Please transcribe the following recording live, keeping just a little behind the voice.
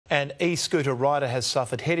An e-scooter rider has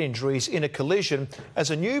suffered head injuries in a collision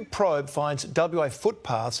as a new probe finds WA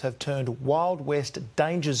footpaths have turned Wild West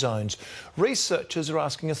danger zones. Researchers are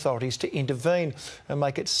asking authorities to intervene and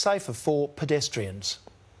make it safer for pedestrians.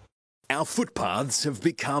 Our footpaths have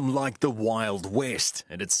become like the Wild West,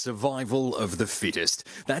 and it's survival of the fittest.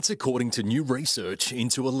 That's according to new research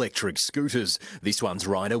into electric scooters. This one's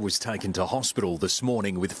rider was taken to hospital this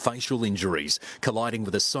morning with facial injuries, colliding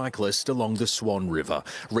with a cyclist along the Swan River.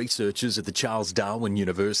 Researchers at the Charles Darwin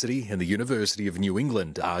University and the University of New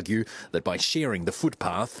England argue that by sharing the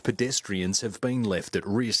footpath, pedestrians have been left at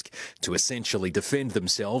risk to essentially defend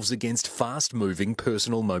themselves against fast-moving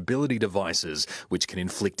personal mobility devices, which can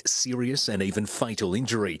inflict serious and even fatal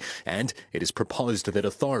injury. And it is proposed that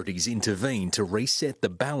authorities intervene to reset the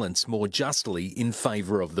balance more justly in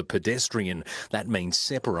favour of the pedestrian. That means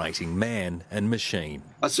separating man and machine.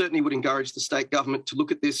 I certainly would encourage the state government to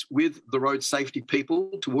look at this with the road safety people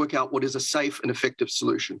to work out what is a safe and effective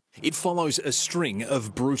solution. It follows a string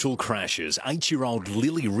of brutal crashes. 8-year-old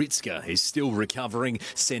Lily Ritzka is still recovering,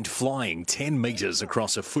 sent flying 10 metres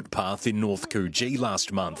across a footpath in North Coogee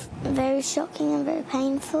last month. Very shocking and very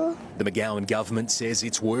painful. The McGowan government says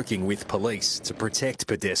it's working with police to protect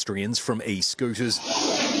pedestrians from e-scooters.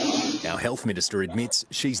 Our health minister admits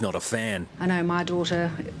she's not a fan. I know my daughter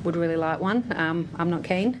would really like one. I'm not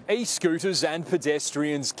keen. E-scooters and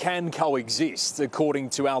pedestrians can coexist, according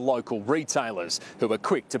to our local retailers, who are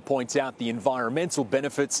quick to point out the environmental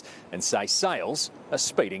benefits and say sales are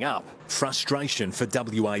speeding up. Frustration for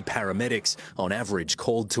WA paramedics, on average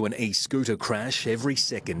called to an e-scooter crash every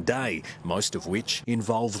second day, most of which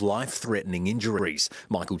involve life-threatening injuries.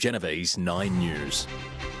 Michael Genovese, 9 News.